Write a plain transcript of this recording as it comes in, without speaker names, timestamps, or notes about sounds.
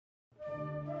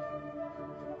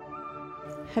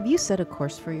Have you set a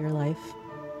course for your life?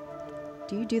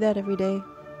 Do you do that every day?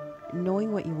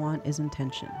 Knowing what you want is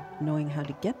intention. Knowing how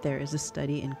to get there is a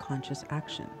study in conscious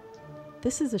action.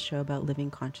 This is a show about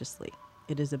living consciously.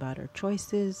 It is about our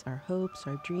choices, our hopes,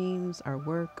 our dreams, our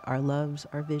work, our loves,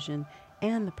 our vision,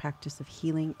 and the practice of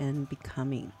healing and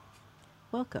becoming.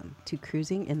 Welcome to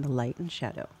Cruising in the Light and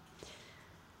Shadow.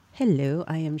 Hello,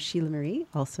 I am Sheila Marie,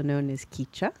 also known as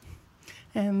Kicha.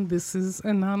 And this is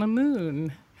Anana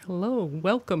Moon. Hello,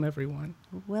 welcome everyone.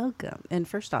 Welcome. And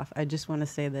first off, I just want to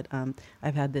say that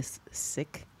I've had this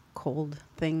sick cold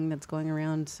thing that's going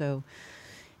around, so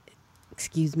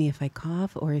excuse me if I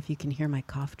cough or if you can hear my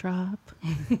cough drop.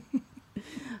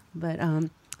 But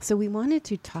so we wanted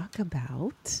to talk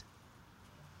about...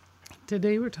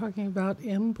 Today we're talking about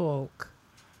Imbolc.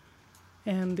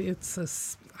 And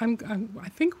I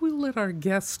think we'll let our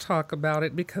guest talk about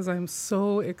it because I'm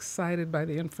so excited by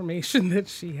the information that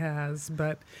she has.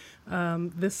 But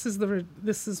this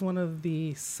is one of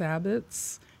the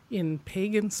Sabbats in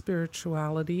pagan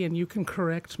spirituality, and you can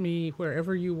correct me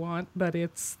wherever you want, but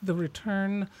it's the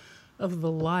return of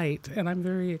the light. And I'm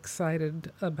very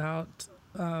excited about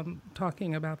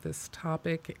talking about this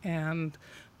topic and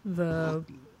the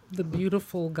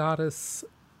beautiful goddess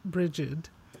Brigid.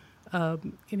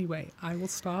 Anyway, I will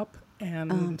stop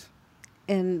and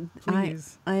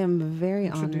please I am very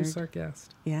introduce honored. our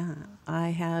guest. Yeah,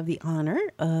 I have the honor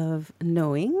of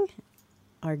knowing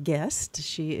our guest.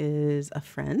 She is a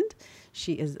friend.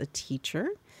 She is a teacher,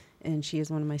 and she is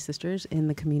one of my sisters in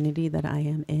the community that I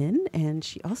am in, and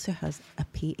she also has a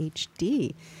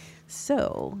PhD.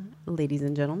 So, ladies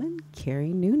and gentlemen,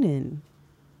 Carrie Noonan.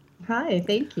 Hi,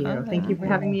 thank you. Hi. Thank you for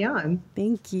having me on.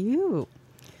 Thank you.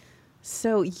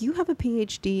 So, you have a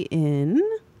PhD in...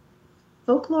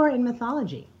 Folklore and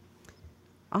mythology.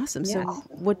 Awesome. Yes. So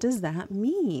what does that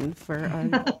mean for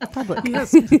our public?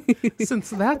 Yes,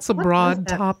 since that's a broad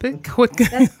topic.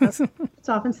 It's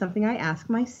often something I ask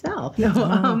myself.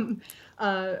 No,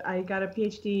 I got a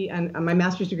PhD and my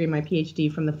master's degree and my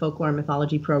PhD from the Folklore and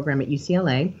Mythology program at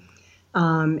UCLA.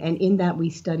 And in that we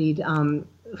studied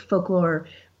folklore,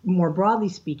 more broadly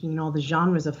speaking, in all the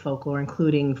genres of folklore,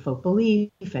 including folk belief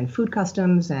and food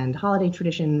customs and holiday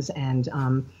traditions and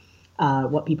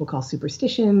what people call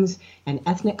superstitions and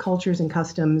ethnic cultures and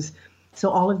customs. So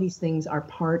all of these things are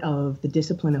part of the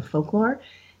discipline of folklore.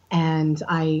 And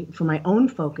for my own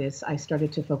focus, I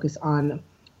started to focus on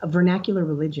a vernacular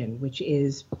religion, which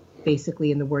is basically,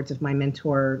 in the words of my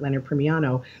mentor, Leonard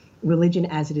Primiano, religion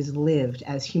as it is lived,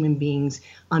 as human beings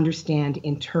understand,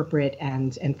 interpret,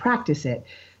 and practice it.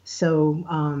 So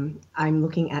I'm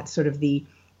looking at sort of the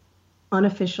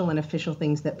unofficial and official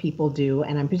things that people do,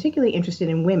 and I'm particularly interested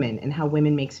in women and how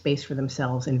women make space for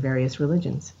themselves in various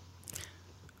religions.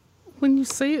 When you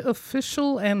say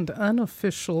official and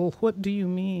unofficial, what do you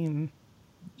mean?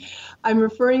 I'm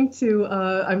referring to,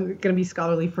 I'm going to be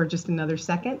scholarly for just another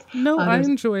second. No, I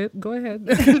enjoy it. Go ahead.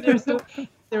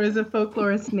 There was a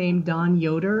folklorist named Don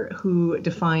Yoder who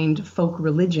defined folk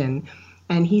religion,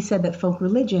 and he said that folk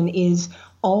religion is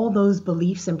all those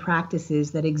beliefs and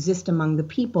practices that exist among the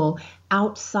people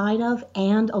outside of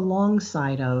and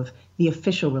alongside of the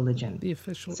official religion.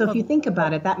 So if you think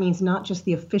about it, that means not just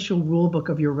the official rule book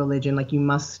of your religion, like you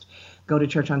must go to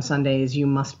church on Sundays, you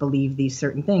must believe these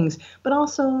certain things, but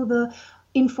also the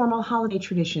informal holiday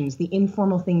traditions, the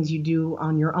informal things you do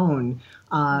on your own,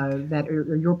 that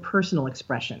are your personal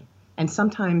expression. And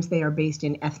sometimes they are based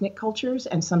in ethnic cultures,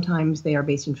 and sometimes they are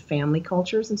based in family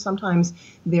cultures, and sometimes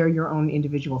they're your own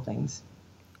individual things.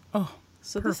 Oh,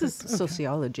 so perfect. This is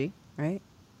sociology, right?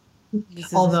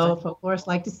 Although folklorists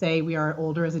like to say we are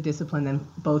older as a discipline than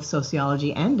both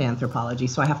sociology and anthropology,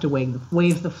 so I have to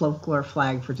wave the folklore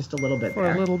flag for just a little bit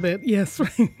there. For a little bit, yes.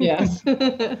 Yes.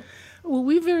 Well,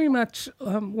 we very much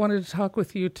wanted to talk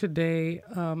with you today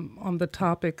on the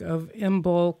topic of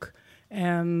Imbolc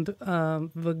and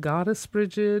the goddess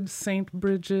Brigid, Saint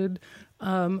Brigid,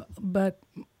 but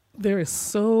there's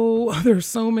so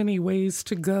many ways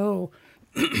to go.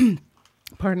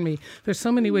 Pardon me. There's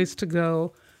so many ways to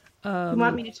go. You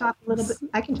want me to talk a little bit?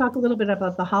 I can talk a little bit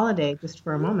about the holiday just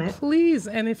for a moment. Please,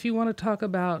 and if you want to talk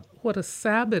about what a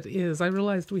Sabbat is, I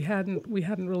realized we hadn't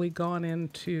really gone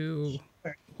into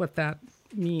what that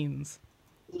means.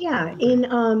 Yeah,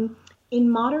 in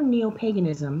modern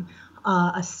neo-paganism,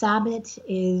 a Sabbat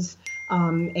is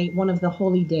one of the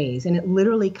holy days, and it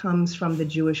literally comes from the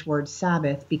Jewish word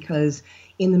Sabbath, because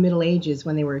in the Middle Ages,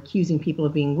 when they were accusing people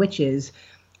of being witches,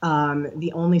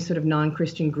 the only sort of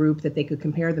non-Christian group that they could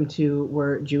compare them to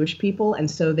were Jewish people, and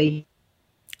so they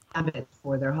Sabbath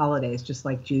for their holidays, just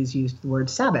like Jews used the word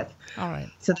Sabbath. All right.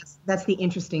 So that's the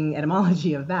interesting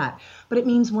etymology of that. But it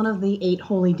means one of the 8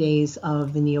 holy days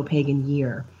of the neo-pagan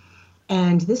year.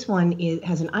 And this one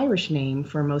has an Irish name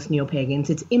for most neo-pagans.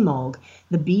 It's Imbolg.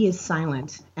 The B is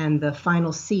silent, and the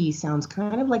final C sounds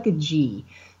kind of like a G.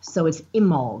 So it's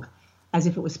Imbolg, as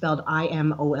if it was spelled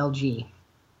Imolg.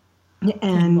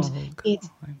 And it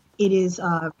is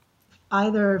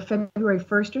either February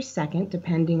 1st or 2nd,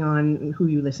 depending on who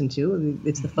you listen to.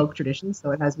 It's the folk tradition,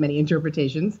 so it has many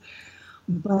interpretations.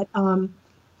 But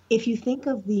if you think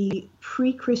of the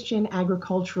pre-Christian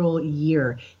agricultural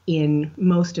year in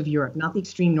most of Europe, not the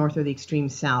extreme north or the extreme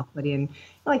south, but in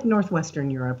like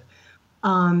northwestern Europe,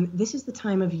 this is the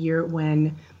time of year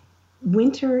when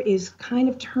winter is kind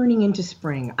of turning into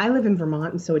spring. I live in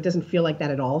Vermont, and so it doesn't feel like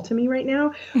that at all to me right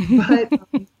now. But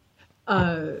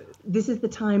this is the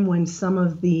time when some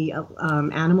of the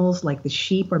animals, like the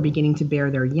sheep, are beginning to bear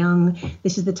their young.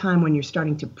 This is the time when you're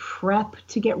starting to prep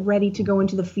to get ready to go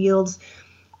into the fields.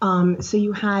 So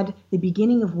you had the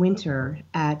beginning of winter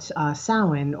at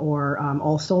Samhain or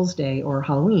All Souls Day or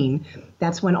Halloween.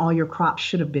 That's when all your crops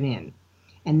should have been in.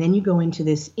 And then you go into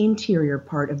this interior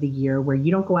part of the year where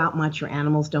you don't go out much, your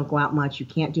animals don't go out much, you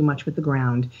can't do much with the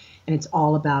ground, and it's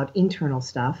all about internal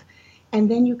stuff. And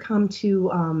then you come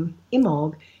to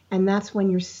Imbolg, and that's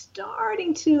when you're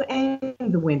starting to end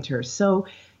the winter. So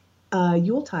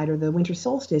Yuletide, or the winter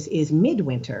solstice, is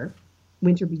midwinter.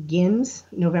 Winter begins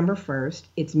November 1st,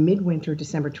 it's midwinter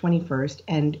December 21st,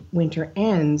 and winter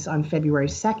ends on February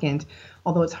 2nd,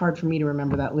 although it's hard for me to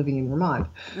remember that living in Vermont.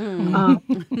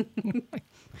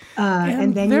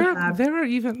 And then there are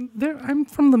even I'm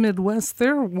from the Midwest.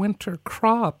 There are winter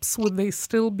crops. Would they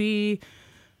still be?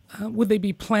 Would they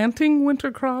be planting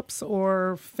winter crops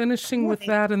or finishing with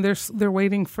that, and they're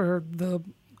waiting for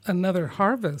another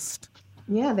harvest?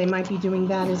 Yeah, they might be doing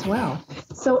that as well.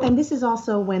 So, and this is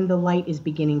also when the light is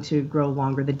beginning to grow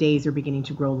longer. The days are beginning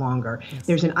to grow longer. Yes.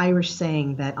 There's an Irish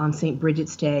saying that on St.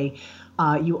 Bridget's Day,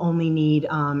 you only need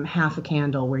half a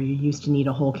candle where you used to need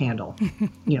a whole candle,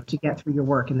 to get through your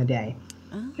work in the day.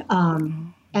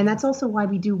 And that's also why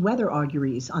we do weather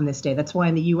auguries on this day. That's why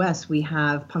in the U.S. we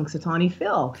have Punxsutawney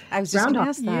Phil. I was just going to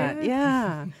ask that.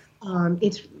 Yeah.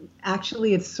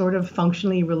 It's sort of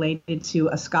functionally related to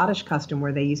a Scottish custom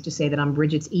where they used to say that on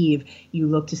Bridget's Eve, you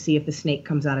look to see if the snake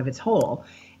comes out of its hole.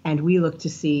 And we look to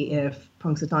see if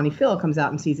Punxsutawney Phil comes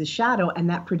out and sees his shadow, and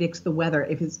that predicts the weather.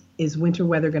 Is winter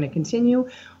weather going to continue,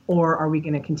 or are we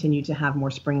going to continue to have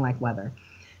more spring-like weather?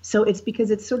 So it's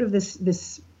because it's sort of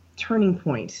this turning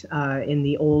point in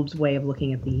the old way of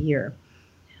looking at the year.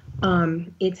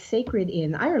 It's sacred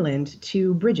in Ireland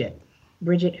to Bridget,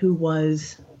 who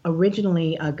was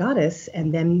originally a goddess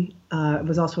and then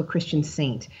was also a Christian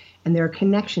saint. And there are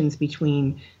connections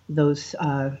between those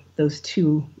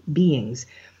two beings.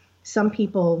 Some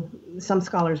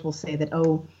scholars will say that,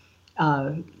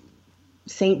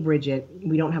 Saint Bridget,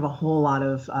 we don't have a whole lot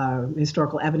of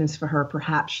historical evidence for her.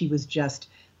 Perhaps she was just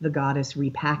the goddess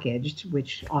repackaged,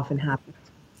 which often happens.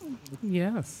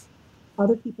 Yes.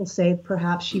 Other people say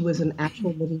perhaps she was an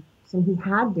actual living person who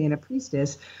had been a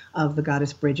priestess of the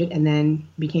goddess Bridget and then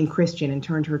became Christian and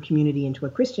turned her community into a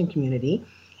Christian community.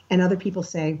 And other people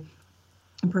say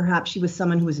perhaps she was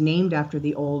someone who was named after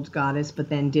the old goddess, but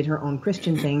then did her own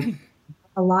Christian thing.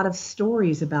 A lot of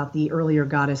stories about the earlier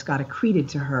goddess got accreted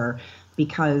to her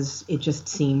because it just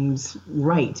seems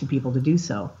right to people to do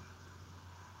so.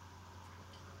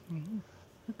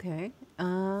 Okay.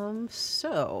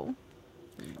 So,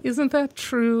 isn't that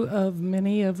true of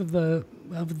many of the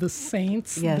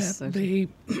saints? Yes, that they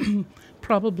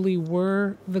probably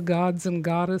were the gods and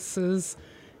goddesses.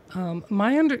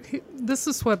 This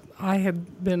is what I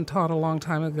had been taught a long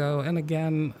time ago, and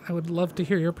again, I would love to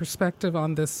hear your perspective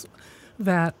on this.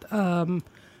 That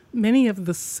many of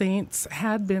the saints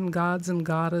had been gods and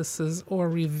goddesses or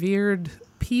revered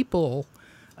people.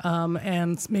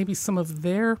 And maybe some of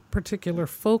their particular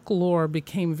folklore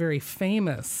became very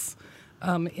famous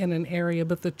in an area,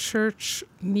 but the church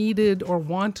needed or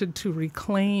wanted to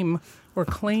reclaim or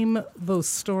claim those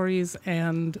stories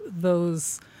and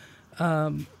those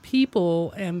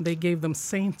people, and they gave them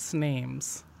saints'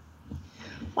 names.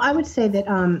 Well, I would say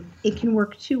that it can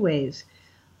work two ways.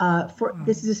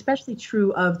 This is especially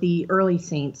true of the early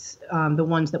saints, the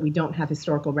ones that we don't have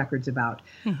historical records about.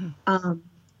 Mm-hmm.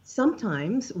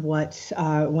 Sometimes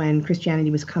when Christianity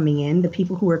was coming in, the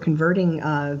people who were converting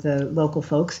the local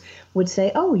folks would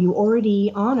say, oh, you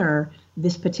already honor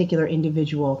this particular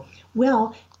individual.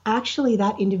 Well, actually,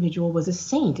 that individual was a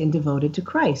saint and devoted to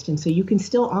Christ. And so you can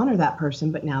still honor that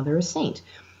person, but now they're a saint.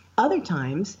 Other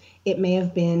times, it may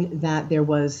have been that there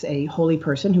was a holy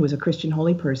person who was a Christian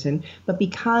holy person, but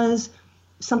because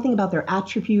something about their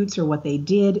attributes or what they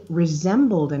did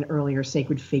resembled an earlier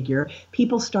sacred figure,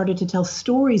 people started to tell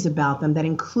stories about them that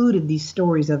included these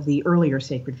stories of the earlier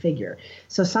sacred figure.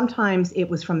 So sometimes it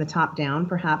was from the top down,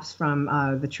 perhaps from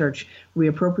the church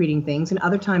reappropriating things, and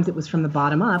other times it was from the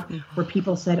bottom up, where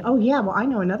people said, oh yeah, well, I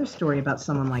know another story about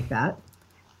someone like that,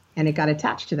 and it got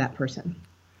attached to that person.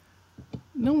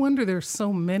 No wonder there's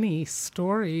so many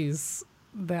stories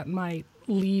that might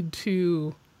lead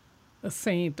to a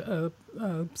saint, a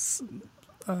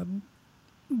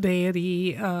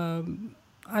deity. I'm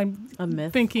A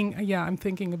myth. I'm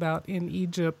thinking about in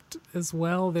Egypt as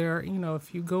well. There,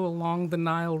 if you go along the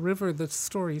Nile River, the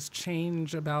stories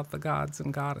change about the gods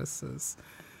and goddesses.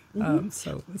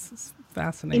 So this is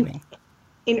fascinating.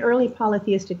 In early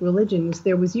polytheistic religions,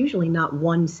 there was usually not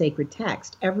one sacred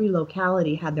text. Every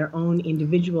locality had their own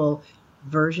individual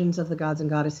versions of the gods and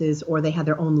goddesses, or they had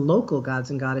their own local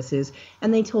gods and goddesses,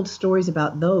 and they told stories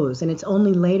about those. And it's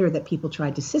only later that people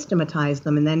tried to systematize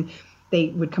them, and then they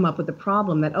would come up with the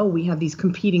problem that, oh, we have these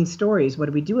competing stories. What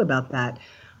do we do about that?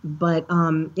 But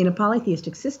in a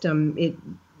polytheistic system,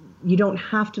 you don't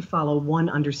have to follow one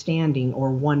understanding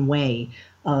or one way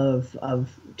of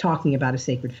talking about a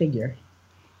sacred figure.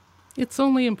 It's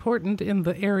only important in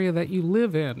the area that you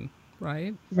live in,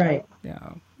 right? Right.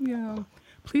 Yeah.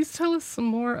 Please tell us some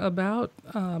more about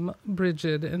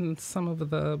Bridget and some of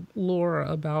the lore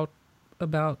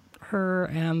about her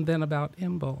and then about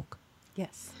Imbolc.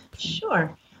 Yes.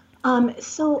 Sure.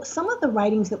 So some of the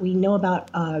writings that we know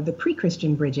about the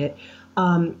pre-Christian Bridget,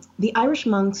 the Irish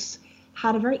monks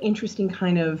had a very interesting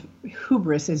kind of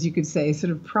hubris, as you could say,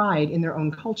 sort of pride in their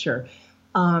own culture.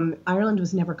 Ireland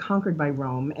was never conquered by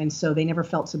Rome, and so they never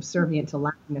felt subservient to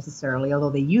Latin necessarily, although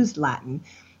they used Latin.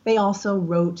 They also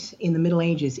wrote in the Middle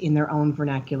Ages in their own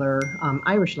vernacular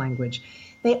Irish language.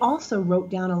 They also wrote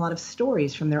down a lot of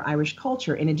stories from their Irish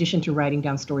culture, in addition to writing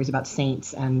down stories about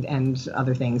saints and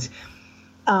other things.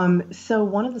 So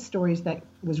one of the stories that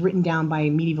was written down by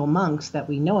medieval monks that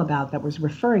we know about that was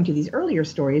referring to these earlier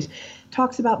stories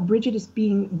talks about Bridget as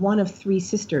being one of three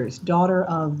sisters, daughter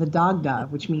of the Dagda,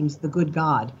 which means the good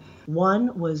God.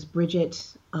 One was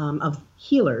Bridget of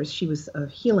healers. She was a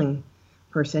healing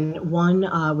person. One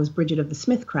was Bridget of the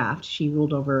smithcraft. She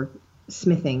ruled over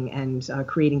smithing and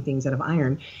creating things out of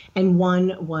iron. And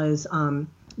one was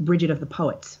Bridget of the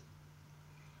poets.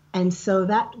 And so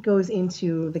that goes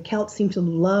into, the Celts seem to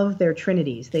love their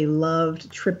trinities. They loved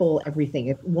triple everything.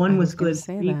 If one was good,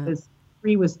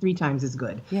 three was three times as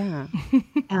good. Yeah.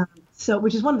 So,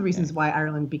 which is one of the reasons why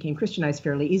Ireland became Christianized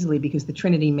fairly easily, because the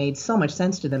Trinity made so much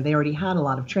sense to them. They already had a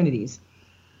lot of trinities.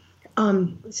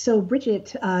 So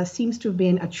Bridget seems to have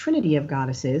been a trinity of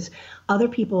goddesses. Other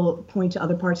people point to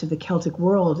other parts of the Celtic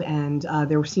world, and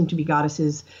there seem to be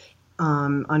goddesses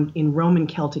in Roman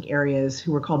Celtic areas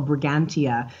who were called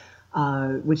Brigantia,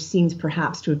 which seems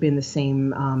perhaps to have been the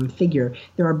same figure.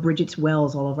 There are Bridget's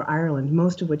Wells all over Ireland,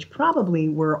 most of which probably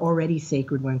were already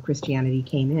sacred when Christianity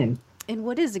came in. And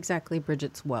what is exactly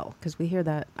Bridget's Well? Because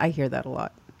I hear that a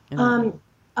lot.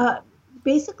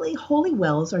 Basically, holy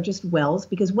wells are just wells,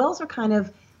 because wells are kind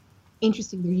of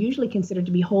interesting. They're usually considered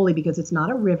to be holy because it's not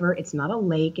a river, it's not a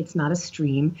lake, it's not a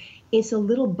stream. It's a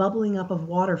little bubbling up of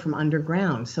water from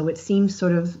underground. So it seems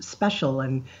sort of special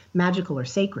and magical or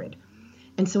sacred.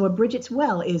 And so a Bridget's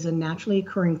Well is a naturally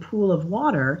occurring pool of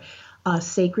water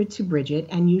sacred to Bridget,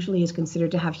 and usually is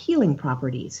considered to have healing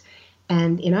properties.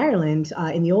 And in Ireland,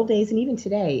 in the old days and even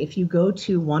today, if you go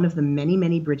to one of the many,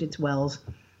 many Bridget's Wells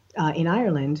in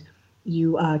Ireland,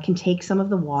 you can take some of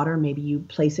the water, maybe you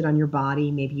place it on your body,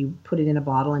 maybe you put it in a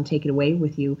bottle and take it away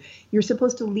with you. You're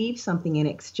supposed to leave something in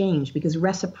exchange, because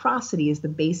reciprocity is the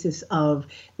basis of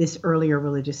this earlier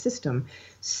religious system.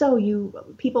 So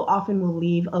people often will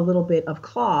leave a little bit of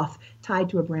cloth tied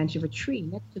to a branch of a tree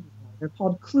next to the well. They're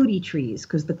called clootie trees,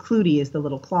 because the clootie is the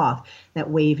little cloth that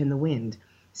wave in the wind.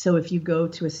 So if you go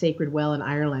to a sacred well in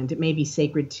Ireland, it may be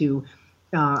sacred to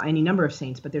any number of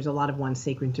saints, but there's a lot of ones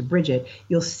sacred to Bridget.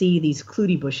 You'll see these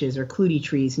clootie bushes or clootie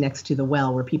trees next to the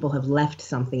well where people have left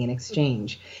something in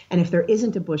exchange. And if there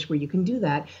isn't a bush where you can do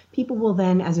that, people will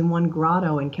then, as in one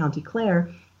grotto in County Clare,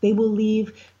 they will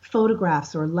leave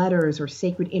photographs or letters or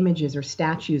sacred images or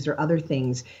statues or other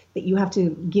things that you have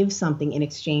to give something in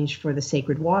exchange for the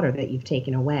sacred water that you've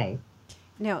taken away.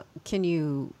 Now, can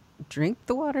you drink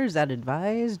the water? Is that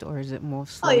advised, or is it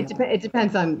mostly? Well, it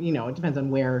depends on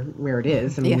where it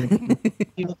is. I mean, if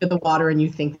you look at the water and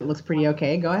you think it looks pretty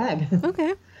okay, go ahead.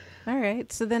 Okay. All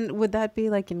right. So then would that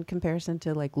be like in comparison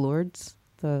to like Lourdes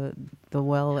the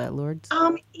well at Lourdes?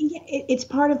 Yeah, it's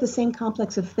part of the same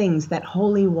complex of things that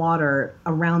holy water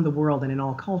around the world and in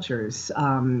all cultures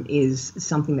is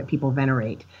something that people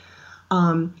venerate.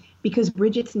 Because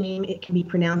Bridget's name, it can be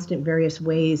pronounced in various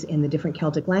ways in the different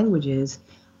Celtic languages.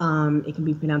 It can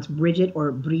be pronounced Bridget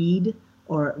or Breed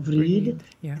or Vreed.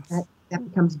 Yes. That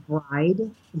becomes bride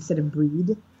instead of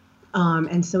breed.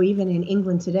 And so even in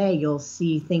England today, you'll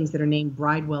see things that are named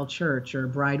Bridewell Church or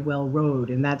Bridewell Road,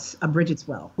 and that's a Bridget's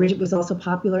Well. Bridget was also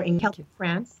popular in Celtic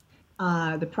France,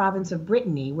 the province of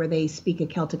Brittany, where they speak a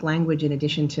Celtic language in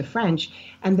addition to French,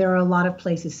 and there are a lot of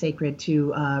places sacred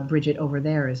to Bridget over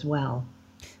there as well.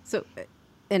 So,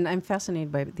 and I'm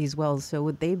fascinated by these wells. So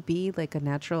would they be like a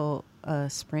natural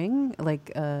spring?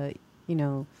 Like,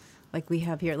 like we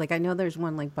have here? Like I know there's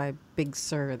one like by Big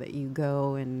Sur that you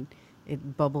go and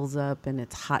it bubbles up and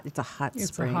it's hot. It's a hot spring.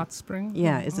 It's a hot spring?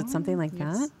 Yeah. Is it something like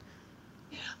that?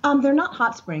 They're not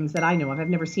hot springs that I know of. I've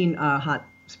never seen a hot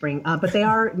spring, but they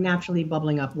are naturally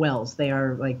bubbling up wells. They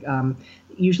are like,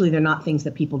 usually they're not things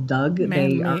that people dug.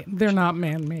 They're not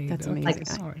man-made. That's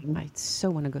amazing. I so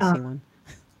want to go see one.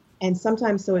 And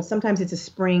sometimes it's a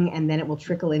spring and then it will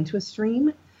trickle into a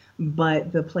stream,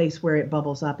 but the place where it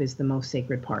bubbles up is the most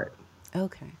sacred part.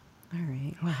 Okay. All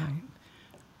right.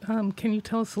 Wow. Can you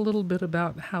tell us a little bit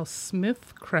about how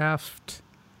Smithcraft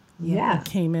Yes.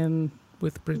 came in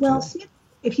with Bridget? Well, Smith,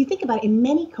 if you think about it, in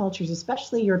many cultures,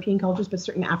 especially European cultures, but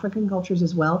certain African cultures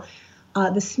as well,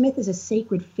 the smith is a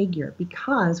sacred figure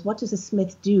because what does a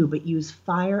smith do but use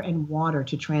fire and water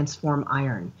to transform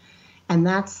iron? And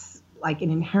that's like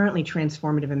an inherently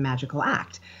transformative and magical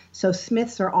act. So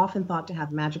smiths are often thought to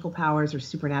have magical powers or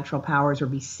supernatural powers or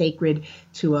be sacred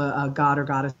to a god or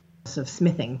goddess of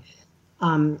smithing.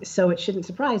 So it shouldn't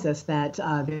surprise us that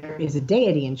there is a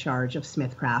deity in charge of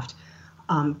smithcraft.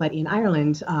 But in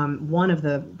Ireland, one of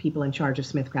the people in charge of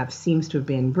smithcraft seems to have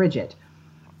been Bridget.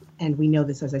 And we know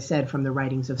this, as I said, from the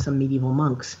writings of some medieval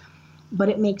monks. But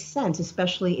it makes sense,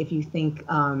 especially if you think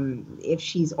if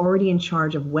she's already in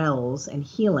charge of wells and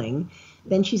healing,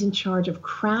 then she's in charge of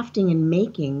crafting and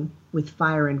making with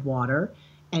fire and water.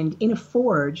 And in a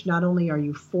forge, not only are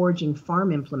you forging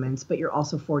farm implements, but you're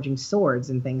also forging swords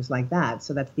and things like that.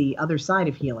 So that's the other side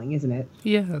of healing, isn't it?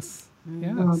 Yes.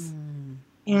 Yes.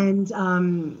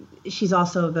 And she's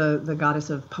also the goddess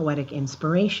of poetic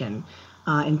inspiration.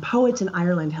 And poets in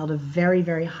Ireland held a very,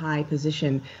 very high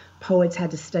position. Poets had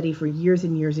to study for years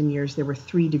and years and years. There were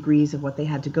 3 degrees of what they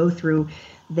had to go through.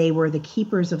 They were the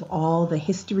keepers of all the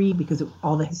history because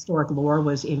all the historic lore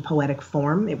was in poetic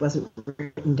form. It wasn't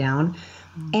written down.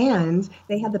 And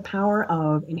they had the power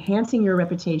of enhancing your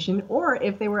reputation, or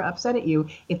if they were upset at you,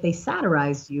 if they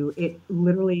satirized you, it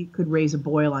literally could raise a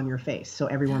boil on your face so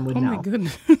everyone would know. Oh my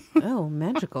goodness. Oh,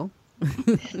 magical.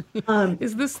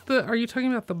 Are you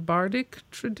talking about the bardic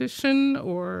tradition,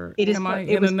 or It is am part- I it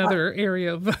in was another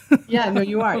area of? Yeah, no,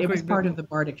 you are. It Okay, was part good. of the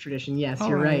bardic tradition. Yes, All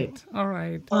you're right. All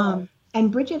right.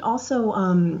 And Bridget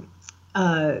also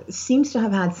seems to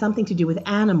have had something to do with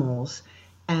animals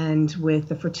and with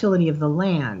the fertility of the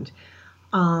land.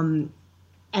 And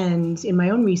in my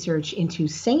own research into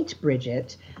Saint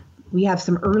Bridget, we have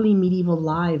some early medieval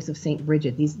lives of Saint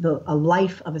Bridget. A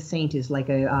life of a saint is like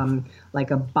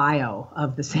a bio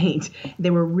of the saint. They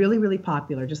were really, really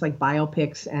popular, just like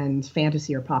biopics and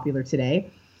fantasy are popular today.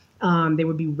 They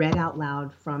would be read out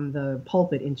loud from the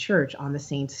pulpit in church on the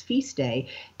saint's feast day.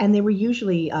 And they were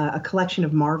usually a collection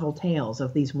of marvel tales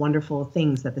of these wonderful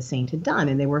things that the saint had done.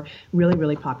 And they were really,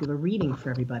 really popular reading for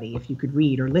everybody if you could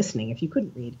read, or listening if you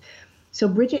couldn't read. So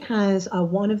Bridget has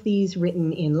one of these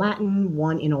written in Latin,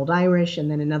 one in Old Irish, and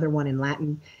then another one in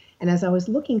Latin. And as I was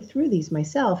looking through these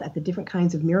myself at the different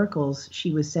kinds of miracles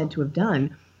she was said to have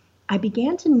done, I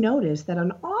began to notice that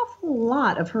an awful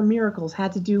lot of her miracles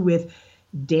had to do with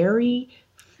dairy,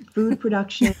 food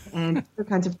production, and other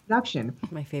kinds of production.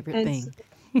 My favorite thing.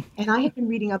 And I had been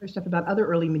reading other stuff about other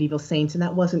early medieval saints, and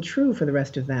that wasn't true for the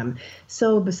rest of them.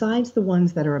 So besides the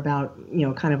ones that are about,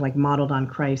 kind of like modeled on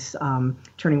Christ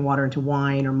turning water into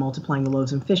wine or multiplying the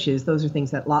loaves and fishes, those are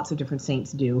things that lots of different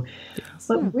saints do. Yes.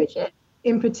 But Bridget,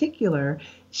 in particular,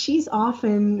 she's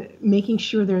often making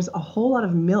sure there's a whole lot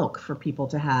of milk for people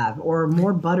to have, or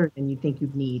more butter than you think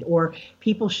you'd need, or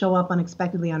people show up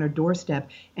unexpectedly on her doorstep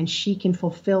and she can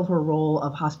fulfill her role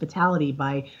of hospitality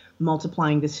by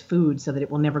multiplying this food so that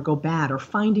it will never go bad, or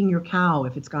finding your cow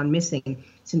if it's gone missing,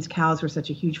 since cows were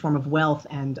such a huge form of wealth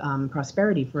and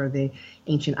prosperity for the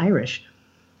ancient Irish.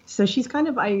 So she's kind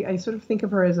of, I sort of think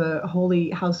of her as a holy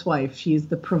housewife. She is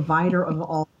the provider of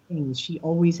all things. She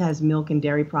always has milk and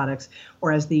dairy products,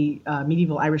 or as the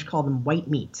medieval Irish call them, white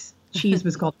meats. Cheese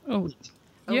was called Oh, meat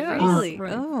yeah, really?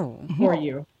 right. Oh. for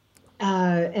you.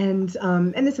 And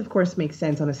this, of course, makes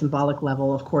sense on a symbolic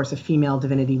level. Of course, a female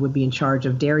divinity would be in charge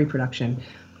of dairy production.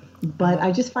 But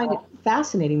I just find it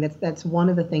fascinating that that's one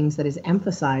of the things that is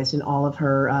emphasized in all of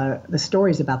her the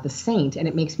stories about the saint, and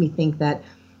it makes me think that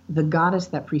the goddess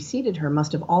that preceded her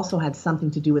must have also had something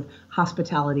to do with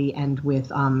hospitality and with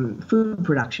food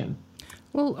production.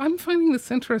 Well, I'm finding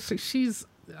this interesting.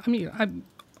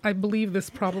 I believe this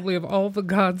probably of all the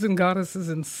gods and goddesses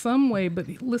in some way, but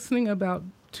listening about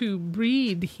to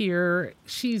Breed here,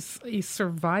 she's a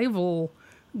survival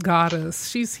goddess.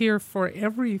 She's here for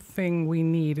everything we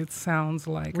need, it sounds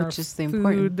like. Which is the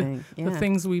important thing. Yeah. The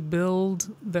things we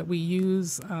build, that we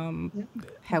use,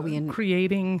 how we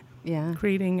creating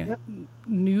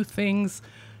new things.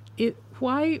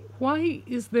 Why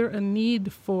is there a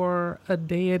need for a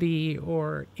deity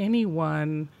or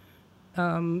anyone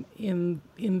in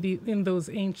those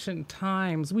ancient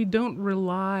times? We don't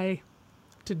rely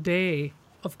today,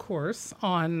 of course,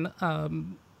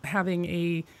 on having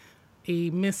a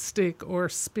mystic or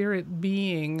spirit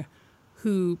being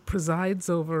who presides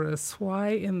over us. Why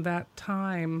in that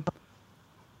time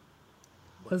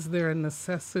was there a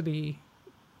necessity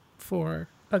for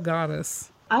a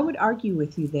goddess? I would argue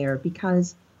with you there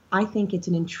because I think it's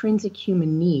an intrinsic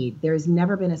human need. There has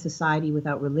never been a society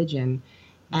without religion,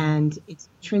 and it's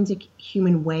an intrinsic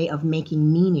human way of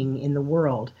making meaning in the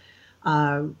world.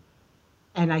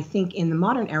 And I think in the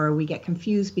modern era, we get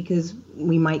confused because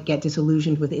we might get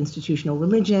disillusioned with institutional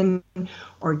religion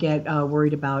or get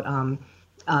worried about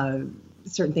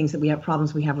certain things that we have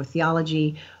problems we have with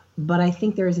theology. But I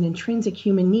think there is an intrinsic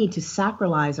human need to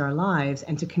sacralize our lives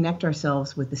and to connect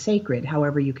ourselves with the sacred,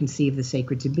 however you conceive the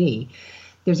sacred to be.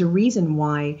 There's a reason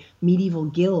why medieval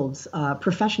guilds,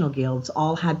 professional guilds,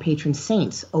 all had patron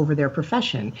saints over their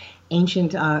profession.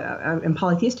 Ancient and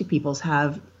polytheistic peoples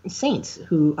have saints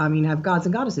who, have gods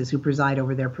and goddesses who preside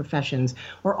over their professions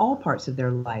or all parts of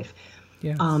their life.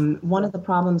 Yes. One of the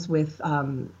problems with,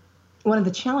 one of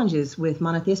the challenges with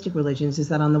monotheistic religions is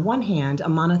that on the one hand, a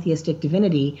monotheistic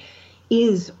divinity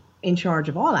is in charge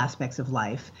of all aspects of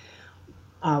life,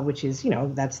 which is,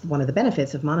 that's one of the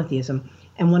benefits of monotheism.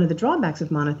 And one of the drawbacks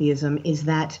of monotheism is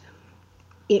that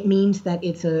it means that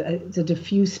it's a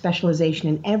diffuse specialization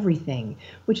in everything,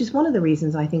 which is one of the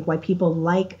reasons I think why people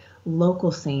like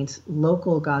local saints,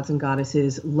 local gods and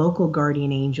goddesses, local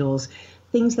guardian angels,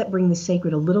 things that bring the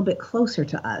sacred a little bit closer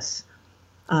to us,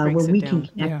 where we can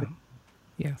connect with.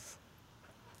 Yes.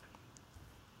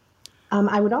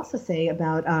 I would also say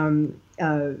about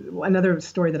another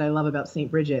story that I love about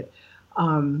Saint Bridget.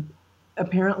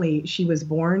 Apparently, she was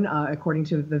born, according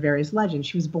to the various legends,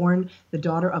 she was born the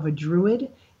daughter of a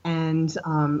druid and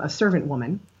a servant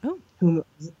woman. Oh. Whom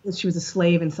she was a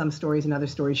slave in some stories, in other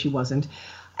stories she wasn't.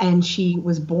 And she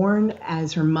was born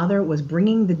as her mother was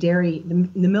bringing the dairy,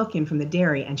 the milk in from the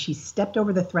dairy, and she stepped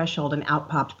over the threshold and out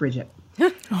popped Bridget.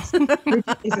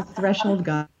 Bridget is a threshold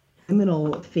god,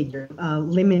 liminal figure.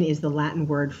 Limen is the Latin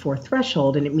word for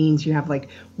threshold, and it means you have like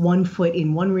 1 foot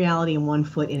in one reality and 1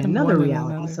 foot in another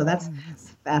reality. So that's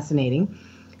fascinating.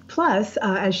 Plus,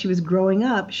 as she was growing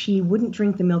up, she wouldn't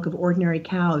drink the milk of ordinary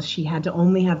cows. She had to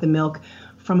only have the milk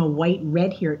from a white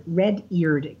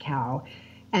red-eared cow.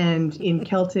 And in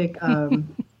Celtic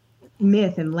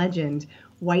myth and legend,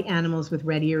 white animals with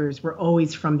red ears were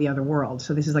always from the other world.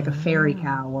 So this is like a fairy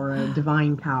cow or a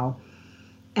divine cow.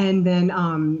 And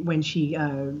then when she,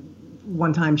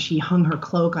 one time she hung her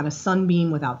cloak on a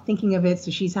sunbeam without thinking of it. So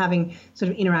she's having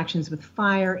sort of interactions with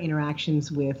fire,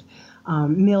 interactions with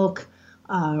milk,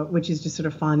 which is just sort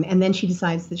of fun. And then she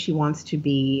decides that she wants to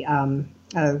be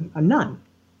a nun.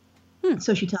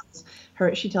 So she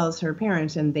tells her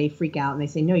parents, and they freak out and they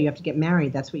say, no, you have to get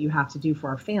married. That's what you have to do for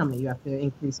our family. You have to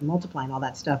increase and multiply and all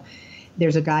that stuff.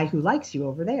 There's a guy who likes you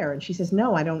over there. And she says,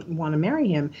 no, I don't want to marry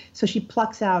him. So she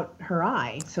plucks out her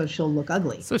eye so she'll look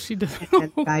ugly. So she does.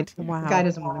 And the guy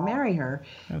doesn't want to marry her.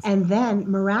 Yes. And then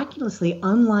miraculously,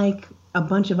 unlike a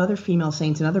bunch of other female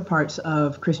saints in other parts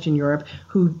of Christian Europe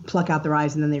who pluck out their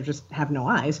eyes and then they just have no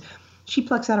eyes, she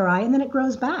plucks out her eye and then it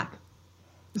grows back.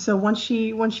 So once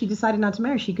she decided not to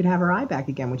marry, she could have her eye back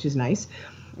again, which is nice.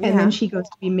 And then she goes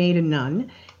to be made a nun,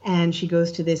 and she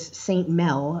goes to this Saint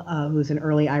Mel, who's an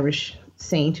early Irish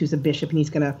saint, who's a bishop, and he's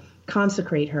going to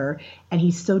consecrate her. And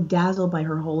he's so dazzled by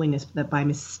her holiness that by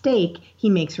mistake, he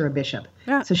makes her a bishop.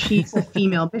 Yeah. So she's a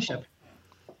female bishop.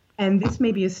 And this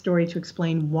may be a story to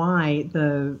explain why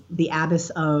the abbess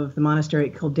of the monastery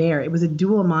at Kildare, it was a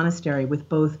dual monastery with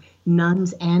both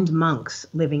nuns and monks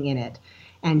living in it.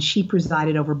 And she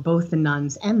presided over both the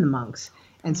nuns and the monks.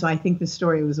 And so I think the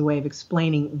story was a way of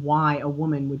explaining why a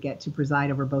woman would get to preside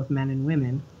over both men and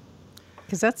women.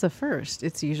 Because that's the first.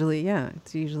 It's usually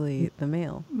the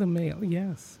male. The male,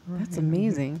 yes. Right. That's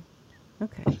amazing.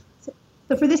 Okay.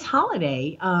 So for this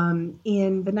holiday,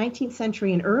 in the 19th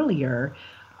century and earlier,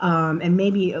 and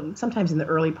maybe sometimes in the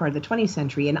early part of the 20th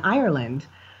century in Ireland,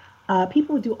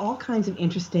 people would do all kinds of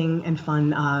interesting and fun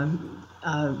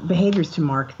behaviors to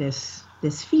mark this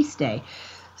feast day.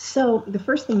 So the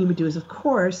first thing you would do is, of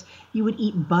course, you would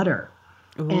eat butter.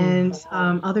 Ooh. And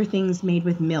other things made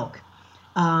with milk.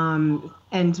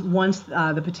 And once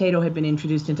the potato had been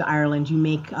introduced into Ireland, you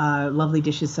make lovely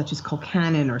dishes such as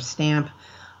colcannon or stamp.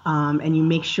 And you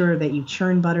make sure that you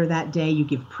churn butter that day. You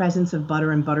give presents of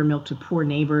butter and buttermilk to poor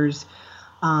neighbors.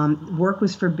 Work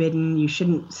was forbidden. You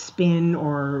shouldn't spin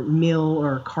or mill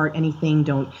or cart anything.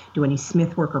 Don't do any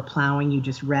smith work or plowing. You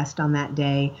just rest on that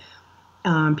day.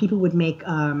 People would make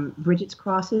Bridget's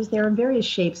crosses. They're in various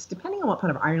shapes. Depending on what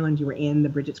part of Ireland you were in, the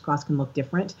Bridget's cross can look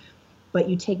different. But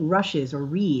you take rushes or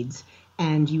reeds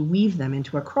and you weave them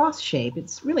into a cross shape.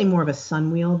 It's really more of a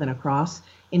sun wheel than a cross.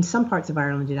 In some parts of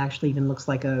Ireland, it actually even looks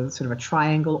like a sort of a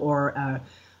triangle or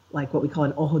like what we call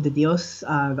an ojo de Dios,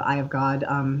 the eye of God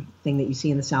thing that you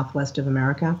see in the southwest of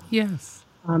America. Yes.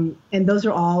 And those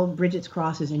are all Bridget's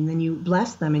crosses, and then you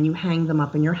bless them and you hang them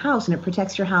up in your house, and it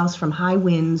protects your house from high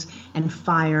winds and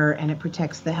fire, and it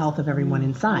protects the health of everyone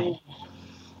inside.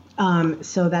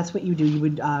 So that's what you do. You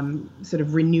would sort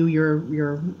of renew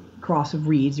your cross of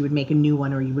reeds. You would make a new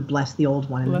one, or you would bless the old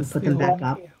one and then put them back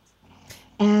up.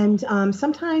 And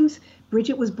sometimes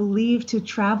Bridget was believed to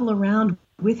travel around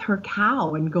with her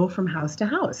cow and go from house to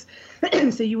house.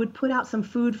 So you would put out some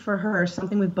food for her,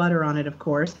 something with butter on it, of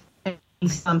course,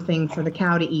 something for the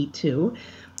cow to eat too.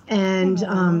 And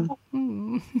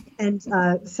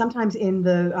sometimes in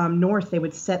the north, they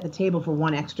would set the table for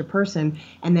one extra person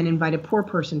and then invite a poor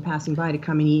person passing by to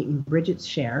come and eat in Bridget's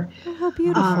share. Oh, how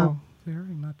beautiful.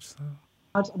 Very much so.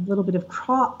 A little bit of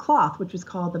cloth, which was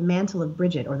called the mantle of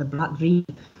Bridget, or the bratrie.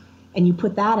 And you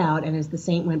put that out, and as the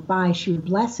saint went by, she would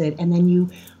bless it, and then you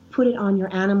put it on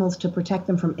your animals to protect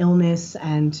them from illness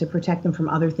and to protect them from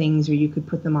other things, or you could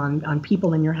put them on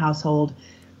people in your household.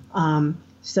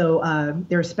 So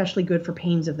they're especially good for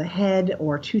pains of the head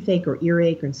or toothache or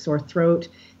earache and sore throat.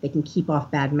 They can keep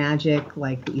off bad magic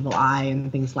like the evil eye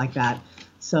and things like that.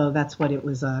 So that's what it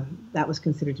was. That was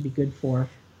considered to be good for.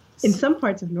 In some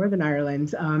parts of Northern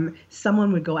Ireland,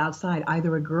 someone would go outside,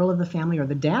 either a girl of the family or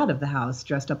the dad of the house,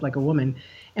 dressed up like a woman,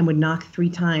 and would knock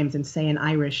 3 times and say in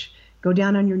Irish, "Go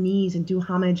down on your knees and do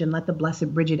homage and let the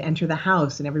Blessed Bridget enter the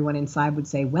house." And everyone inside would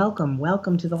say, "Welcome,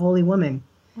 welcome to the Holy Woman."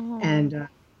 Oh. And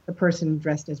the person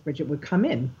dressed as Bridget would come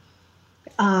in.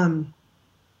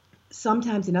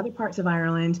 Sometimes in other parts of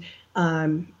Ireland,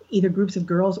 either groups of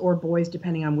girls or boys,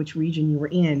 depending on which region you were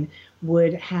in,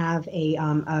 would have a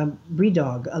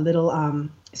brídeag, a little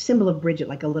symbol of Bridget,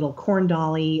 like a little corn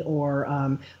dolly or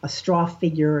a straw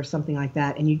figure or something like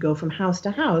that. And you'd go from house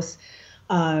to house,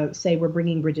 say, "We're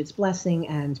bringing Bridget's blessing,"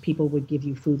 and people would give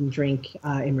you food and drink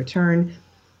in return.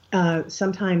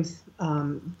 Sometimes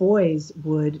boys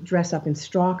would dress up in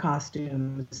straw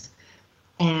costumes,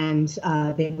 and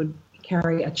they would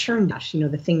carry a churn dash,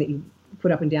 the thing that you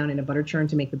put up and down in a butter churn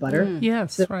to make the butter.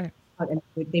 Yes, so, right. And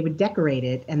they would decorate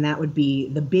it, and that would be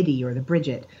the biddy or the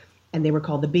Bridget. And they were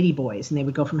called the Biddy Boys, and they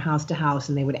would go from house to house,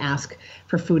 and they would ask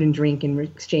for food and drink in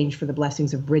exchange for the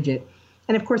blessings of Bridget.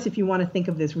 And of course, if you want to think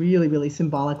of this really, really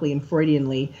symbolically and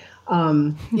Freudianly,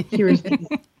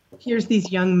 here's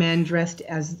these young men dressed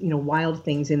as wild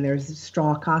things in their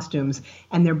straw costumes,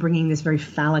 and they're bringing this very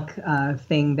phallic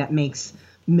thing that makes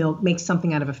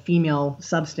something out of a female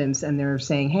substance, and they're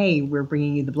saying, "Hey, we're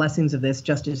bringing you the blessings of this,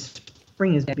 just as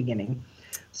spring is beginning."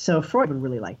 So Freud would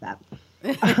really like that.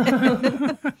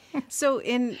 So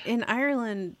in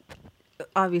Ireland,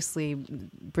 obviously,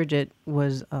 Bridget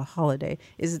was a holiday.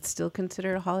 Is it still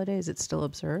considered a holiday? Is it still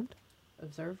observed?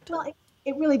 Well,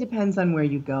 it really depends on where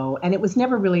you go, and it was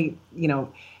never really,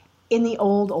 in the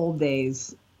old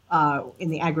days. In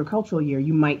the agricultural year,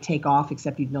 you might take off,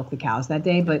 except you'd milk the cows that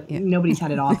day, but nobody's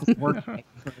had it off as work day.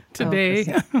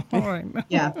 Today. Right.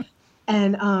 Yeah.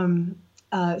 And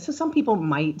so some people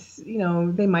might,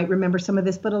 they might remember some of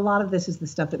this, but a lot of this is the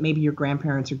stuff that maybe your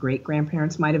grandparents or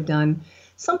great-grandparents might have done.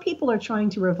 Some people are trying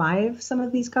to revive some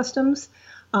of these customs.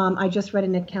 I just read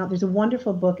an account. There's a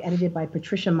wonderful book edited by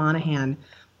Patricia Monahan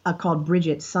called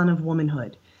Bridget, Son of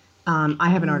Womanhood. I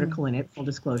have an article in it, full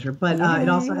disclosure, but it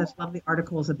also has lovely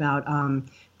articles about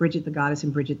Bridget the Goddess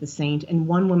and Bridget the Saint. And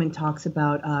one woman talks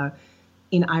about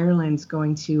in Ireland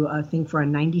going to a thing for a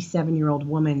 97-year-old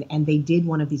woman, and they did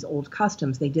one of these old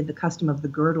customs. They did the custom of the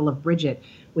girdle of Bridget,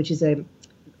 which is a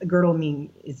girdle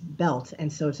is belt,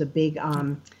 and so it's a big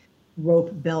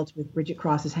rope belt with Bridget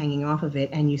crosses hanging off of it,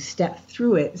 and you step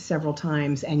through it several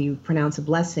times and you pronounce a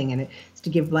blessing, and it's to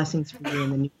give blessings for you in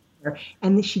the new year.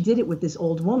 And she did it with this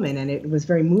old woman, and it was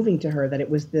very moving to her that it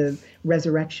was the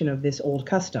resurrection of this old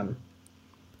custom.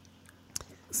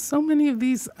 So many of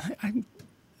these, I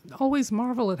always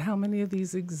marvel at how many of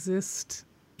these exist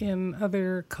in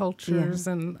other cultures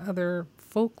and other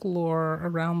folklore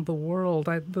around the world.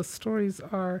 The stories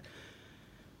are...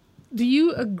 Do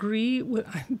you agree with,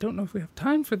 I don't know if we have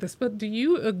time for this, but do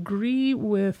you agree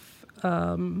with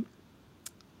the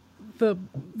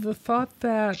thought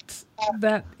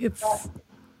that it's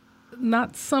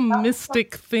not some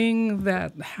mystic thing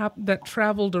that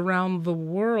traveled around the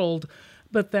world,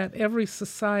 but that every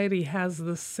society has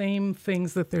the same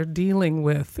things that they're dealing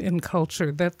with in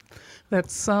culture, that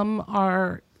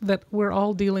we're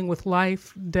all dealing with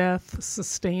life, death,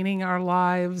 sustaining our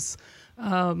lives,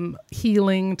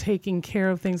 healing, taking care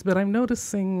of things. But I'm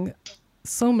noticing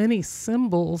so many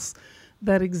symbols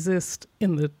that exist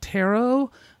in the tarot,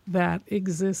 that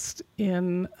exist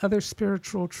in other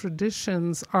spiritual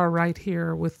traditions, are right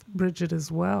here with Bridget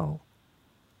as well.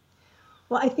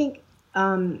 Well, I think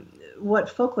what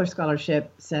folklore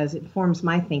scholarship says, it forms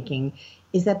my thinking,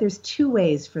 is that there's two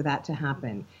ways for that to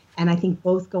happen. And I think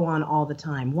both go on all the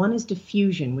time. One is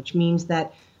diffusion, which means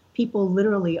that people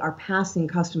literally are passing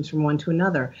customs from one to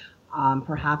another.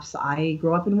 Perhaps I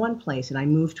grow up in one place and I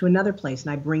move to another place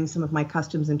and I bring some of my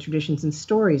customs and traditions and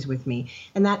stories with me.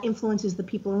 And that influences the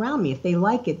people around me. If they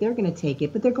like it, they're going to take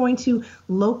it, but they're going to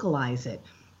localize it.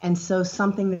 And so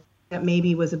something that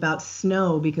maybe was about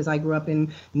snow because I grew up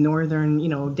in northern,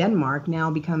 Denmark, now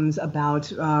becomes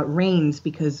about rains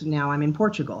because now I'm in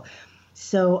Portugal.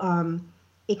 So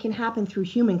it can happen through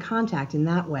human contact in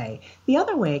that way. The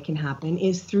other way it can happen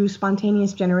is through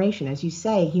spontaneous generation. As you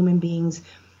say, human beings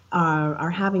are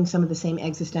having some of the same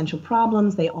existential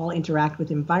problems. They all interact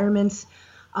with environments.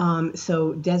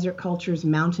 So desert cultures,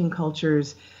 mountain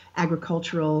cultures,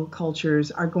 agricultural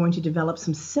cultures are going to develop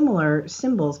some similar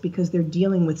symbols because they're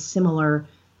dealing with similar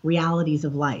realities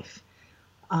of life.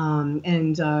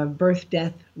 And birth,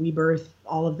 death, rebirth,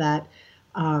 all of that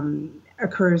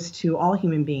occurs to all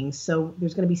human beings. So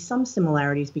there's going to be some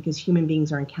similarities because human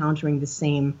beings are encountering the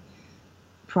same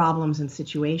problems and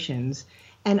situations.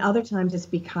 And other times it's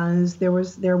because there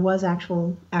was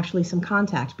actually some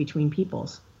contact between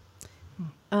peoples.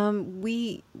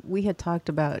 We had talked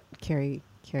about Carrie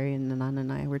and Nanan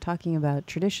and I were talking about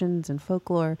traditions and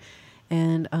folklore,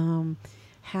 and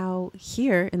how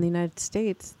here in the United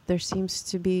States there seems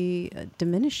to be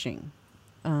diminishing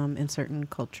in certain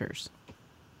cultures.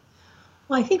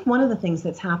 Well, I think one of the things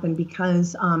that's happened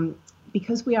because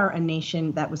we are a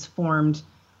nation that was formed,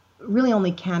 really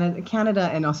only Canada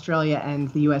and Australia and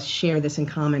the U.S. share this in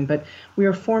common, but we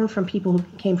are formed from people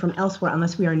who came from elsewhere.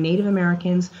 Unless we are Native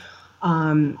Americans,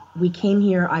 we came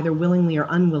here either willingly or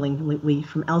unwillingly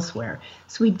from elsewhere.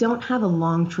 So we don't have a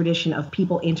long tradition of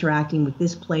people interacting with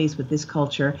this place, with this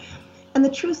culture. And the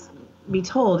truth be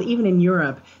told, even in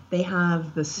Europe, they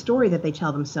have the story that they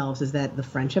tell themselves is that the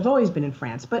French have always been in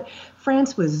France. But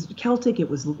France was Celtic, it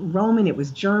was Roman, it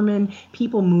was German.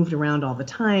 People moved around all the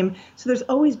time. So there's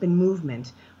always been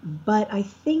movement. But I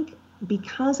think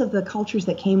because of the cultures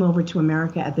that came over to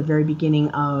America at the very beginning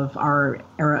of our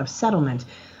era of settlement,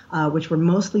 which were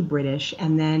mostly British,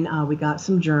 and then we got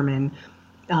some German,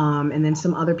 and then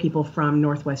some other people from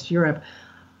Northwest Europe,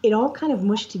 it all kind of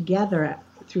mushed together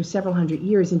through several hundred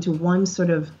years into one sort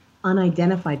of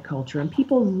unidentified culture, and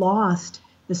people lost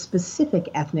the specific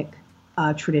ethnic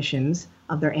traditions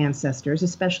of their ancestors,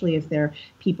 especially if they're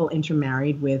people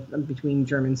intermarried with between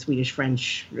German, Swedish,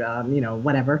 French,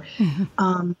 whatever,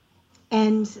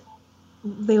 and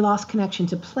they lost connection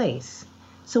to place.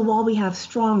 So while we have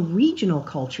strong regional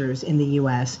cultures in the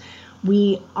U.S.,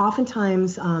 we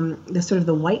oftentimes,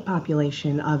 the white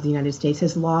population of the United States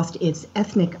has lost its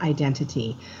ethnic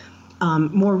identity.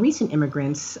 More recent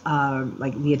immigrants,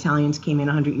 like the Italians came in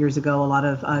 100 years ago, a lot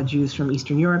of Jews from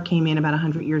Eastern Europe came in about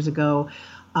 100 years ago,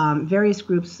 various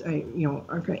groups,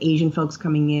 Asian folks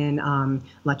coming in,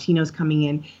 Latinos coming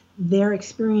in, their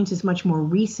experience is much more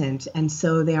recent, and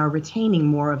so they are retaining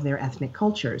more of their ethnic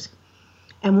cultures.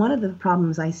 And one of the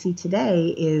problems I see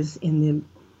today is in the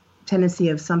tendency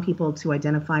of some people to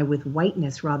identify with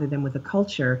whiteness rather than with a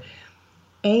culture.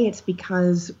 It's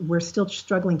because we're still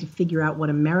struggling to figure out what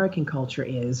American culture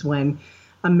is. When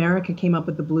America came up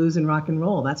with the blues and rock and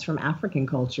roll, that's from African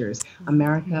cultures.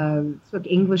 America took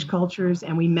English cultures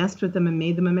and we messed with them and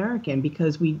made them American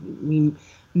because we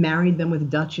married them with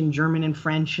Dutch and German and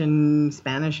French and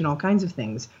Spanish and all kinds of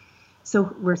things.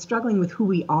 So we're struggling with who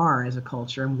we are as a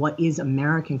culture and what is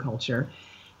American culture.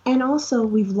 And also,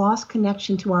 we've lost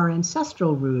connection to our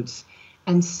ancestral roots.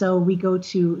 And so we go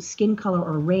to skin color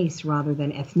or race rather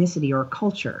than ethnicity or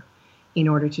culture in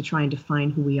order to try and define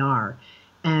who we are.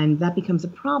 And that becomes a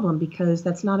problem because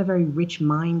that's not a very rich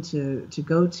mind to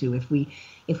go to. If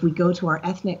we go to our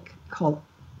ethnic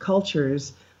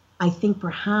cultures, I think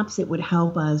perhaps it would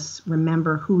help us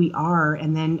remember who we are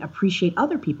and then appreciate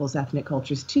other people's ethnic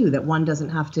cultures too, that one doesn't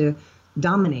have to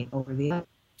dominate over the other.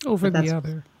 Over the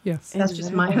other, yes. That's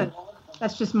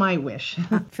just my wish.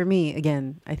 For me,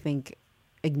 again, I think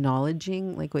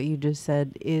acknowledging, like what you just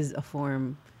said, is a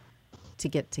form to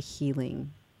get to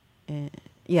healing. And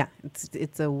yeah,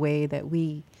 it's a way that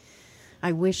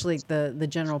I wish like the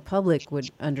general public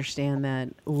would understand that,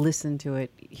 listen to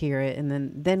it, hear it, and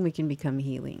then we can become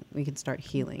healing. We can start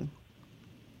healing.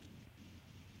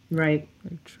 Right.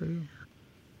 Very true.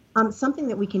 Something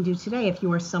that we can do today, if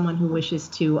you are someone who wishes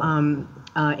to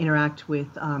interact with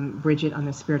Bridget on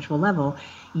a spiritual level,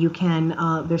 you can,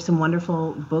 there's some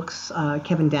wonderful books.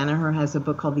 Kevin Danaher has a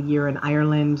book called The Year in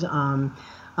Ireland.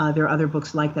 There are other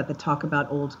books like that talk about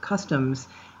old customs,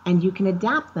 and you can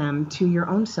adapt them to your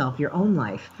own self, your own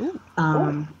life.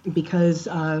 Because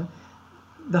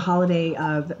the holiday,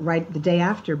 the day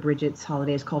after Bridget's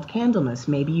holiday is called Candlemas.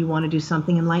 Maybe you want to do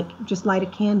something and just light a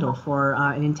candle for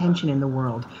an intention in the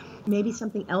world. Maybe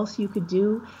something else you could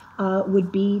do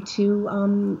would be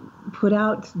to put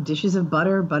out dishes of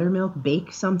butter, buttermilk,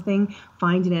 bake something,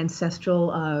 find an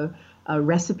ancestral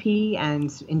recipe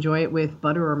and enjoy it with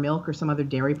butter or milk or some other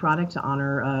dairy product to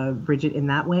honor Bridget in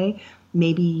that way.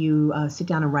 Maybe you sit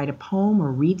down and write a poem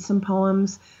or read some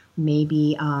poems.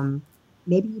 Maybe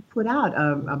you put out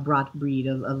a brat breed,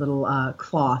 a little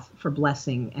cloth for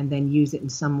blessing, and then use it in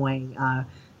some way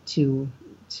to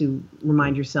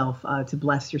remind yourself to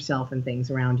bless yourself and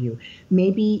things around you.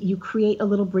 Maybe you create a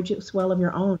little Bridget swell of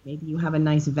your own. Maybe you have a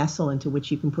nice vessel into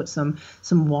which you can put some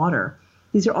water.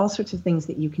 These are all sorts of things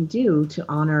that you can do to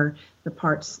honor the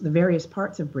various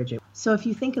parts of Bridget. So if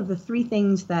you think of the three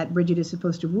things that Bridget is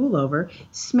supposed to rule over,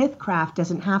 smithcraft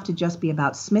doesn't have to just be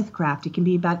about smithcraft. It can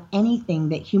be about anything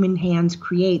that human hands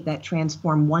create that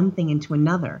transform one thing into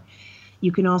another.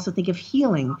 You can also think of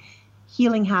healing.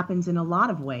 Healing happens in a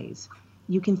lot of ways.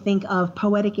 You can think of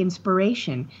poetic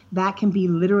inspiration. That can be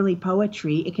literally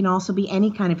poetry. It can also be any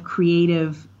kind of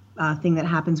creative thing that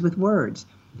happens with words.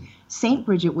 Saint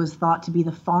Bridget was thought to be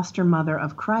the foster mother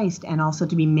of Christ and also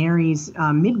to be Mary's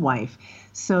midwife.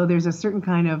 So there's a certain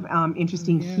kind of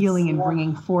interesting healing and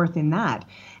bringing forth in that.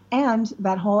 And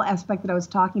that whole aspect that I was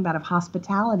talking about of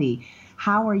hospitality.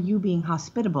 How are you being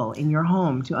hospitable in your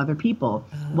home to other people?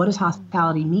 What does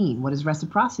hospitality mean? What does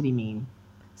reciprocity mean?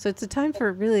 So it's a time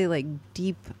for really like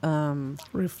deep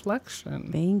reflection.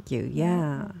 Thank you.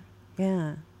 Yeah.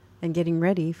 Yeah. And getting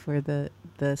ready for the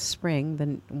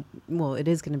spring, it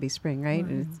is going to be spring, right?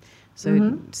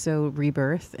 So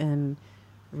rebirth and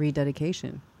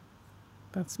rededication.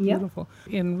 That's beautiful.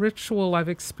 Yep. In ritual I've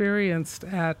experienced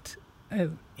at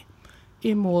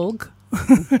Imbolc,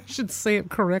 I should say it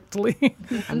correctly,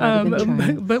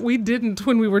 but we didn't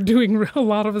when we were doing, a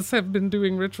lot of us have been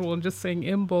doing ritual and just saying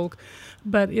Imbolc,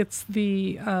 but it's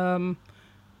the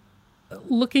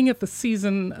looking at the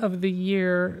season of the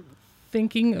year,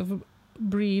 thinking of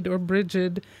Breed or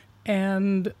Bridget,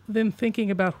 and then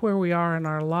thinking about where we are in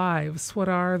our lives. What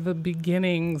are the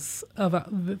beginnings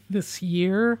of this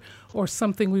year, or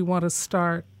something we want to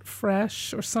start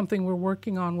fresh, or something we're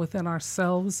working on within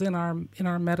ourselves in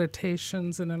our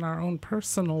meditations and in our own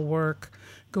personal work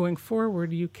going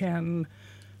forward. You can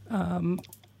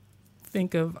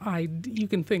think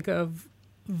of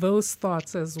those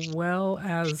thoughts as well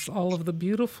as all of the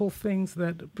beautiful things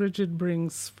that Bridget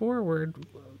brings forward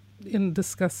in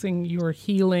discussing your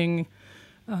healing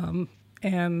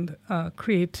and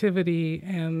creativity,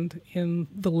 and in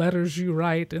the letters you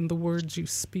write and the words you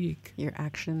speak. Your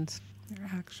actions. Your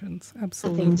actions,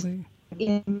 absolutely.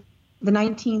 In the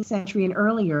 19th century and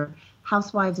earlier,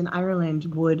 housewives in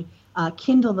Ireland would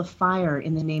kindle the fire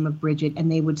in the name of Bridget,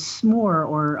 and they would s'more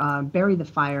or bury the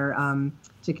fire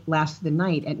to last the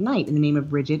night in the name of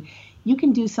Bridget. You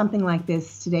can do something like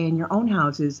this today in your own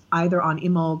houses, either on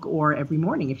Imbolc or every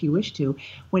morning if you wish to.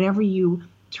 Whenever you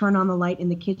turn on the light in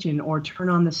the kitchen or turn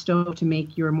on the stove to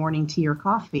make your morning tea or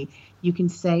coffee, you can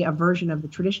say a version of the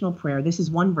traditional prayer. This is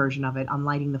one version of it on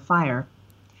lighting the fire.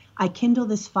 I kindle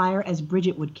this fire as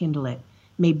Bridget would kindle it.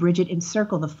 May Bridget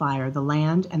encircle the fire, the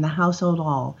land, and the household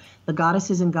all, the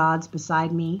goddesses and gods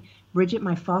beside me, Bridget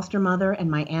my foster mother and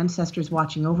my ancestors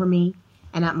watching over me,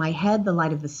 and at my head the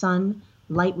light of the sun,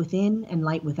 light within and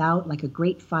light without, like a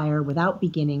great fire, without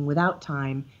beginning, without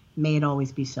time. May it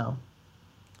always be so.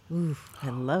 Ooh, I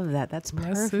love that. That's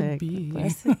Blessed perfect. be.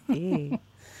 Blessed be.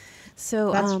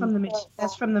 So That's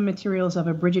from the materials of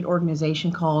a Bridget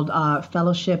organization called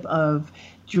Fellowship of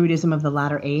Druidism of the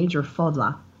Latter Age, or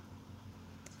FODLA.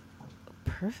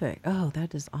 perfect. Oh,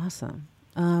 that is awesome.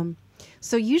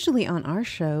 So usually on our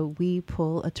show, we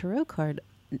pull a tarot card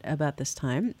about this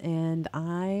time, and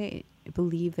I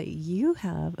believe that you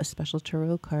have a special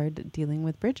tarot card dealing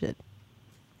with Bridget.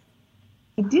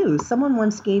 I do. Someone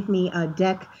once gave me a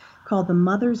deck called the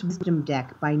Mother's Wisdom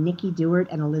Deck by Nikki Dewart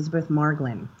and Elizabeth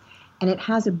Marglin. And it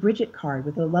has a Bridget card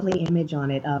with a lovely image on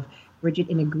it of Bridget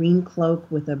in a green cloak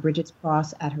with a Bridget's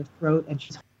cross at her throat, and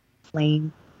she's holding a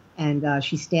flame, and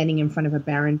she's standing in front of a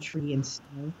barren tree in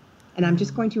snow. And I'm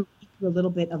just going to read through a little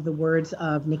bit of the words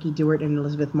of Nikki Dewart and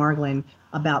Elizabeth Marglin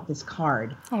about this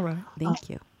card. All right. Thank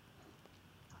you.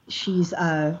 She's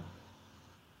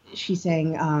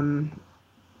saying,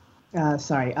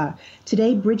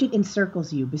 today Bridget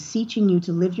encircles you, beseeching you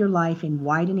to live your life in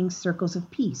widening circles of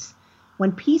peace.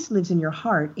 When peace lives in your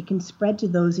heart, it can spread to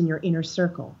those in your inner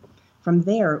circle. From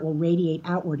there, it will radiate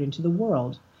outward into the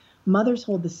world. Mothers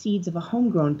hold the seeds of a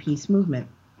homegrown peace movement.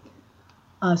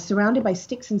 Surrounded by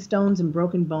sticks and stones and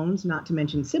broken bones, not to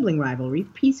mention sibling rivalry,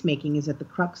 peacemaking is at the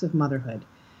crux of motherhood.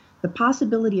 The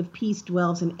possibility of peace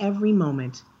dwells in every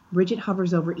moment. Bridget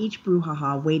hovers over each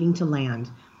brouhaha, waiting to land.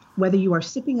 Whether you are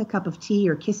sipping a cup of tea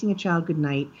or kissing a child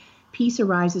goodnight, peace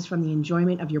arises from the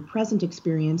enjoyment of your present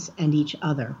experience and each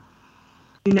other.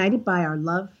 United by our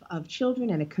love of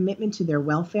children and a commitment to their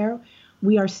welfare,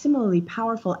 we are similarly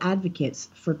powerful advocates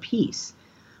for peace.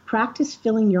 Practice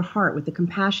filling your heart with the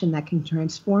compassion that can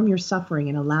transform your suffering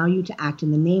and allow you to act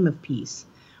in the name of peace.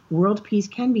 World peace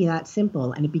can be that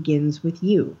simple, and it begins with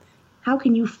you. How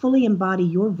can you fully embody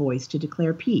your voice to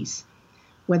declare peace?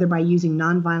 Whether by using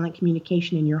nonviolent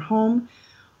communication in your home,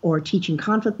 or teaching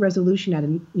conflict resolution at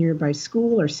a nearby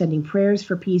school, or sending prayers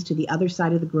for peace to the other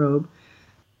side of the globe,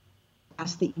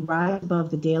 ask that you rise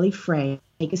above the daily fray,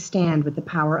 take a stand with the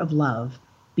power of love.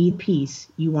 Be the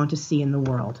peace you want to see in the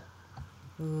world.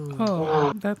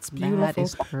 Oh, that's beautiful. That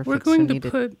is perfect. We're going So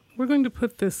to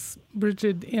put this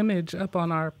Bridget image up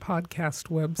on our podcast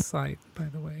website, by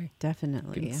the way.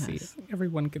 Definitely, You can see yes. it.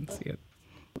 Everyone can see it.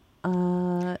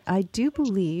 I do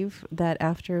believe that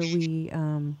after we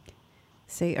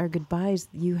say our goodbyes,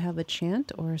 you have a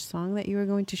chant or a song that you were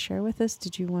going to share with us.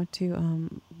 Did you want to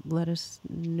let us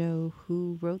know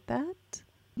who wrote that?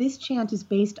 This chant is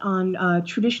based on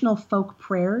traditional folk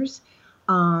prayers.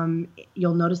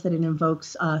 You'll notice that it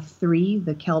invokes three.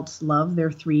 The Celts love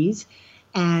their threes.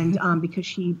 And because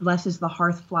she blesses the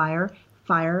hearth fire,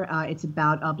 it's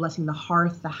about blessing the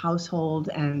hearth, the household,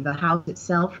 and the house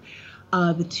itself.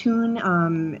 The tune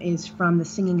is from the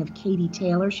singing of Katie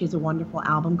Taylor. She has a wonderful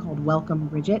album called Welcome,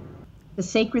 Bridget. The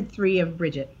Sacred Three of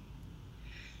Bridget.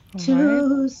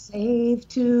 To save,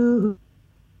 to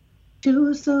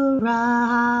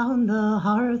surround the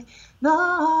hearth,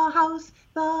 the house,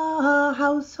 the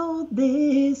household,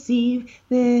 this eve,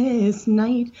 this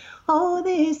night. Oh,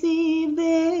 this eve,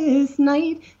 this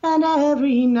night, and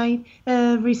every night,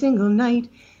 every single night.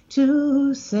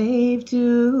 To save,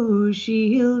 to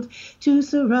shield, to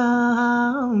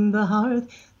surround the hearth,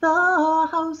 the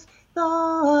house,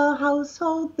 the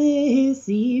household, this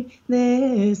eve,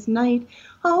 this night.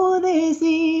 Oh, this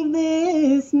eve,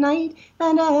 this night,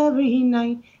 and every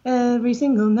night, every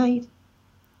single night.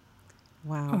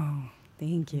 Wow. Oh.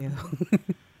 Thank you.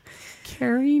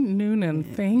 Carrie Noonan,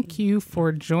 thank you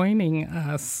for joining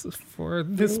us for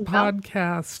this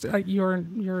podcast.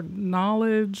 Your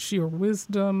knowledge, your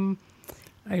wisdom,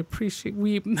 I appreciate.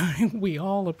 We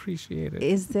all appreciate it.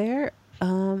 Is there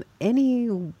any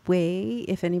way,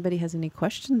 if anybody has any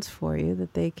questions for you,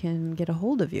 that they can get a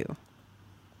hold of you?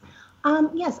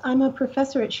 Yes, I'm a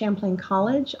professor at Champlain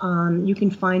College. You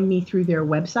can find me through their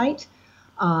website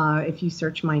if you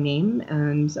search my name,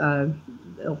 and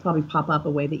it'll probably pop up a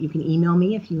way that you can email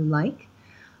me if you like.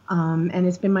 And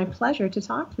it's been my pleasure to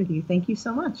talk with you. Thank you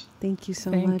so much. Thank you so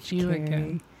Thank much, you Carrie.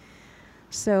 again.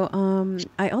 So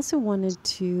I also wanted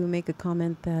to make a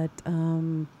comment that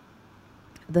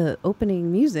the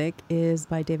opening music is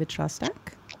by David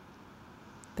Shostak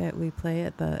that we play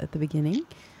at the beginning.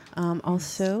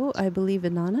 Also, I believe,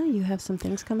 Inanna, you have some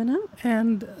things coming up?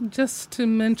 And just to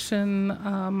mention,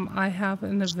 I have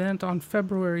an event on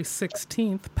February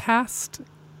 16th, past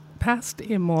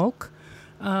Imbolc.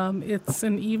 It's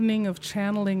an evening of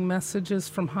channeling messages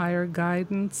from higher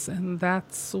guidance, and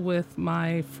that's with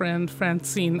my friend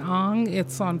Francine Ang.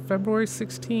 It's on February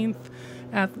 16th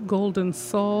at Golden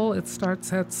Soul. It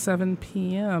starts at 7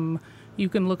 p.m. You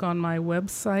can look on my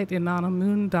website,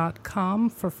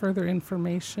 inannamoon.com, for further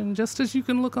information, just as you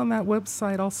can look on that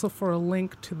website also for a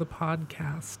link to the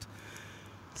podcast.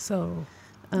 So,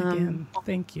 again,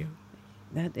 thank you.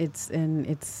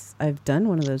 I've done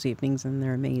one of those evenings and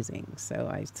they're amazing. So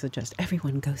I suggest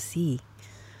everyone go see.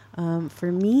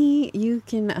 For me, you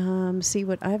can see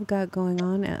what I've got going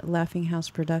on at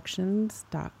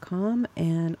laughingHouseProductions.com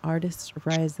and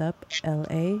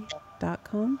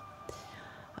artistsriseup.la.com.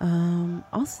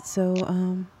 Also,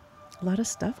 a lot of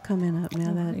stuff coming up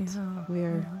now that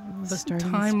we're starting. The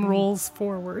time rolls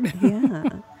forward. Yeah.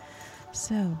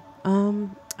 So,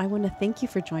 I want to thank you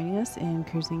for joining us in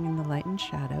Cruising in the Light and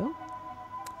Shadow.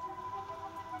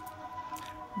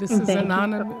 This is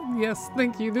Inanna. Yes,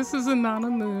 thank you. This is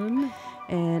Inanna Moon.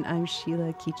 And I'm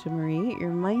Sheila Keecha Marie,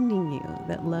 reminding you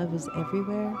that love is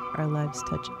everywhere. Our lives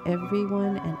touch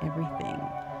everyone and everything.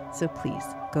 So please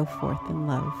go forth in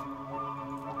love.